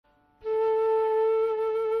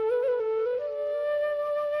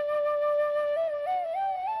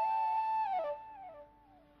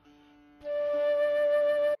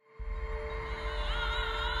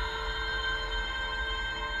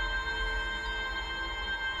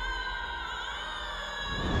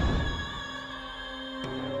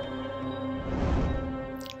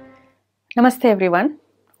Namaste everyone.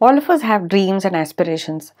 All of us have dreams and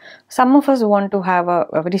aspirations. Some of us want to have a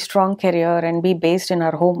very strong career and be based in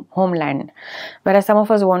our homeland, whereas some of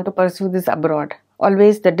us want to pursue this abroad.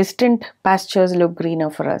 Always the distant pastures look greener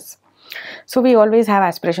for us. So we always have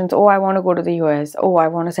aspirations. Oh, I want to go to the US. Oh, I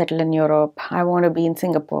want to settle in Europe. I want to be in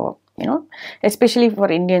Singapore. Especially for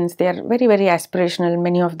Indians, they are very, very aspirational.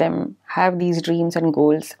 Many of them have these dreams and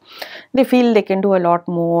goals. They feel they can do a lot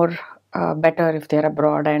more better if they're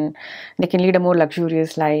abroad, and they can lead a more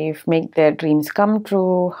luxurious life, make their dreams come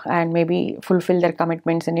true, and maybe fulfill their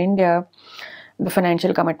commitments in India, the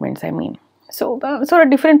financial commitments, I mean. So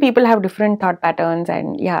different people have different thought patterns,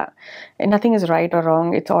 and yeah, nothing is right or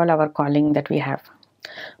wrong. It's all our calling that we have.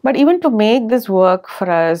 But even to make this work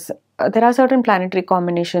for us, there are certain planetary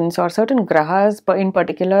combinations or certain grahas in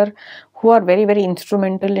particular who are very, very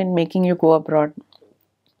instrumental in making you go abroad.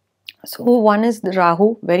 So one is the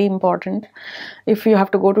Rahu, very important. If you have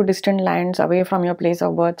to go to distant lands away from your place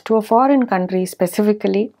of birth to a foreign country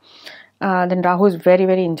specifically, then Rahu is very,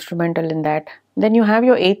 very instrumental in that. Then you have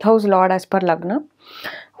your 8th house lord as per Lagna.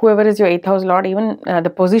 Whoever is your 8th house lord, even the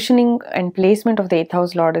positioning and placement of the 8th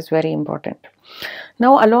house lord is very important.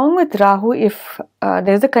 Now, along with Rahu, if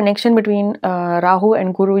there's a connection between Rahu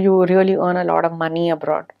and Guru, you really earn a lot of money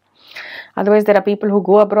abroad. Otherwise, there are people who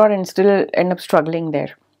go abroad and still end up struggling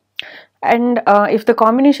there. And if the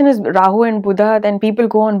combination is Rahu and Buddha, then people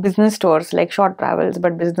go on business tours, like short travels,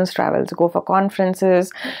 but business travels, go for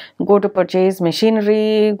conferences, go to purchase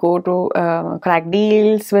machinery, go to crack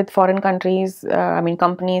deals with foreign countries,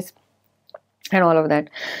 companies, and all of that.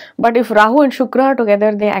 But if Rahu and Shukra are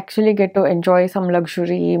together, they actually get to enjoy some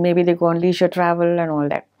luxury. Maybe they go on leisure travel and all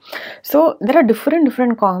that. So there are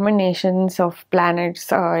different combinations of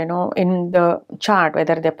planets, in the chart,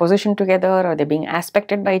 whether they're positioned together or they're being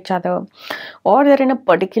aspected by each other, or they're in a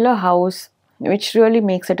particular house, which really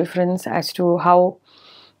makes a difference as to how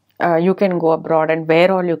you can go abroad and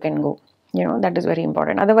where all you can go. That is very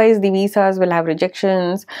important. Otherwise, the visas will have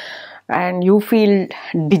rejections, and you feel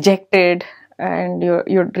dejected, and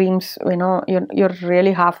your dreams, you're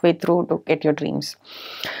really halfway through to get your dreams.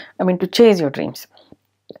 To chase your dreams.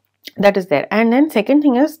 That is there. And then second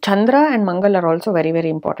thing is Chandra and Mangal are also very, very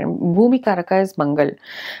important. Bhumi Karaka is Mangal,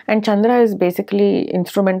 and Chandra is basically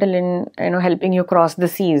instrumental in helping you cross the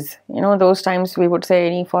seas. Those times we would say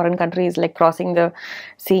any foreign country is like crossing the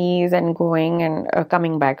seas and going and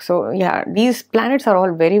coming back. So yeah, these planets are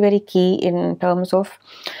all very, very key in terms of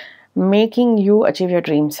making you achieve your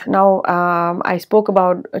dreams. Now, I spoke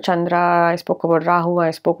about Chandra, I spoke about Rahu,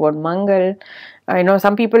 I spoke about Mangal.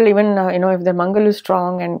 Some people even, if the Mangal is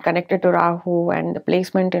strong and connected to Rahu and the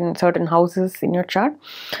placement in certain houses in your chart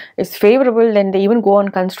is favorable, then they even go on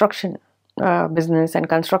construction business and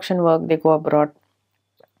construction work, they go abroad.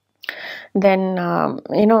 Then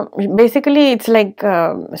basically it's like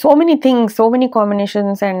so many things, so many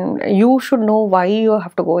combinations, and you should know why you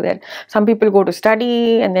have to go there. Some people go to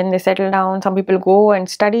study and then they settle down. Some people go and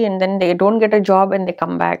study and then they don't get a job and they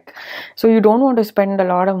come back. So you don't want to spend a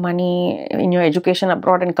lot of money in your education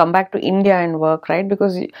abroad and come back to India and work, right?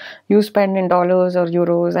 Because you spend in dollars or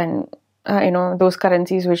euros and those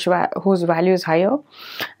currencies whose value is higher,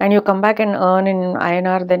 and you come back and earn in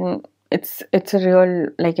INR, then it's a real,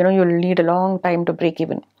 you'll need a long time to break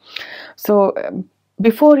even. So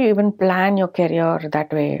before you even plan your career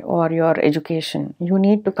that way or your education, you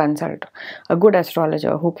need to consult a good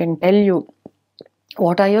astrologer who can tell you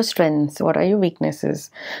what are your strengths, what are your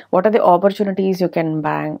weaknesses, what are the opportunities you can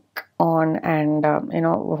bank on, and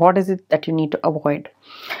what is it that you need to avoid.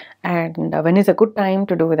 And when is a good time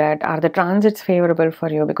to do that? Are the transits favorable for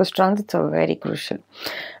you? Because transits are very crucial.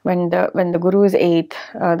 When the Guru is 8th,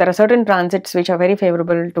 there are certain transits which are very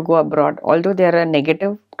favorable to go abroad, although they are a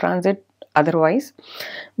negative transit otherwise,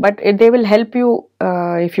 but they will help you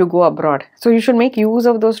if you go abroad. So you should make use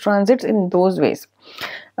of those transits in those ways.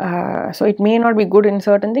 So it may not be good in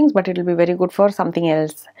certain things, but it will be very good for something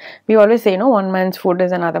else. We always say, one man's food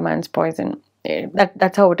is another man's poison.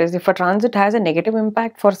 That's how it is. If a transit has a negative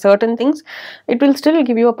impact for certain things, it will still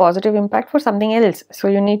give you a positive impact for something else. So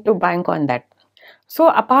you need to bank on that. So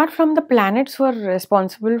apart from the planets who are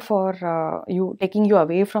responsible for you taking you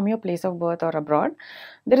away from your place of birth or abroad,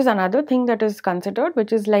 there is another thing that is considered,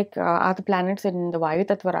 which is like are the planets in the Vayu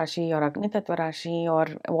Tattva Rashi or Agni Tattva Rashi or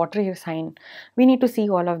watery sign. We need to see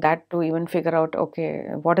all of that to even figure out, okay,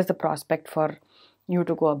 what is the prospect for you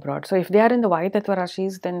to go abroad. So if they are in the Vayu Tattva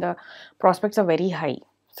Rashis, then the prospects are very high.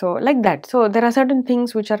 So like that. So there are certain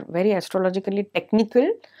things which are very astrologically technical,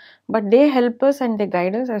 but they help us and they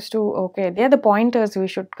guide us as to, okay, they are the pointers we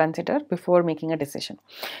should consider before making a decision.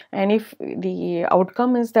 And if the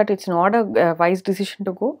outcome is that it's not a wise decision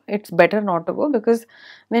to go, it's better not to go, because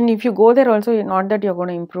then if you go there also, not that you're going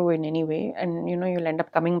to improve in any way, and you'll end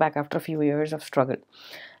up coming back after a few years of struggle.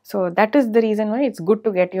 So that is the reason why it's good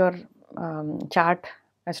to get your chart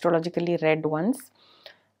astrologically read once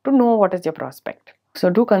to know what is your prospect. So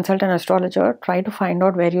do consult an astrologer, try to find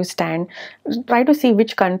out where you stand, try to see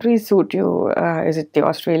which countries suit you. Is it the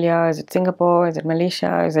Australia, is it Singapore, is it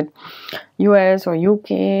Malaysia, is it US or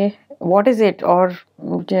UK, what is it, or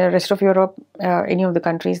the rest of Europe, any of the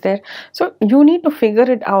countries there. So you need to figure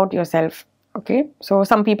it out yourself. Okay, so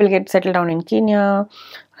some people get settled down in Kenya,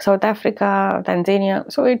 South Africa, Tanzania.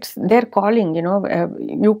 So it's their calling,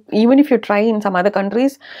 you, even if you try in some other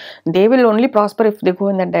countries, they will only prosper if they go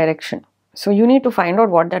in that direction. So you need to find out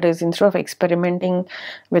what that is instead of experimenting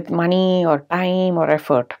with money or time or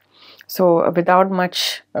effort. So without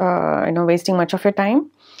much, wasting much of your time,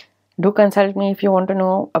 do consult me if you want to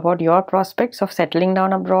know about your prospects of settling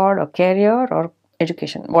down abroad or career or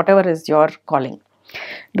education, whatever is your calling.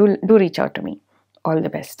 Do reach out to me. All the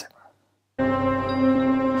best.